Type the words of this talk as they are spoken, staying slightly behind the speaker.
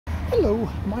Hello,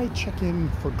 my check-in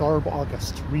for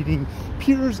GrbAgst, reading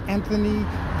Piers Anthony,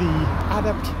 the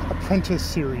Adept Apprentice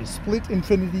series, Split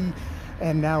Infinity,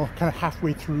 and now kind of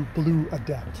halfway through Blue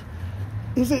Adept.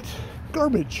 Is it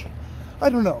garbage? I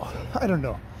don't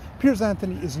know. Piers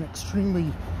Anthony is an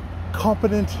extremely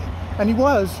competent, and he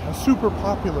was a super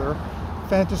popular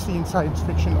fantasy and science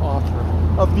fiction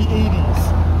author of the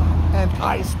 80s. And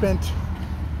I spent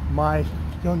my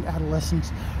young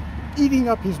adolescence eating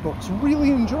up his books,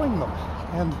 really enjoying them,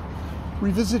 and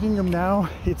revisiting them now.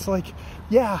 It's like,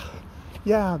 yeah,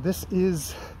 this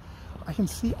is, I can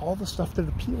see all the stuff that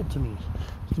appealed to me.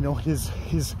 You know, his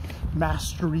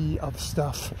mastery of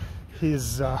stuff,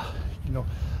 his, the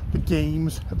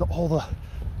games, all the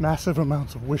massive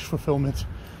amounts of wish fulfillment.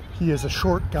 He is a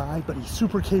short guy, but he's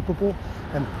super capable,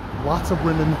 and lots of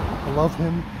women love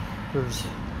him. There's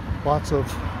lots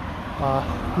of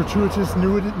gratuitous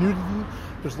nudity.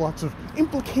 There's lots of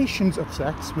implications of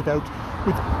sex with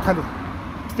kind of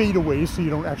fadeaways, so you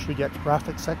don't actually get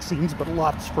graphic sex scenes, but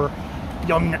lots for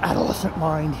young adolescent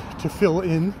mind to fill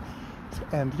in.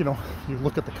 And you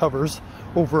look at the covers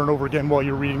over and over again while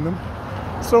you're reading them.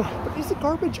 So, but is it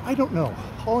garbage? I don't know.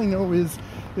 All I know is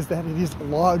that it is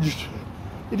lodged.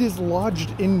 It is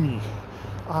lodged in me.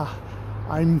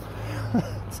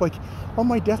 It's like on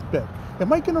my deathbed.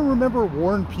 Am I going to remember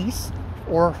War and Peace,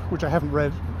 or which I haven't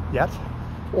read yet?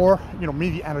 Or,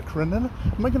 maybe Anna Karenina?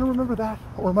 Am I going to remember that?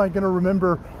 Or am I going to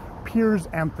remember Piers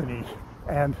Anthony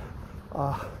and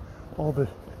all the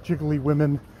jiggly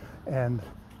women and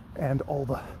all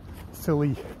the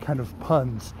silly kind of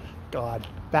puns? God,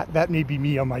 that may be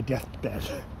me on my deathbed.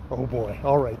 Oh boy.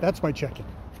 All right, that's my check-in.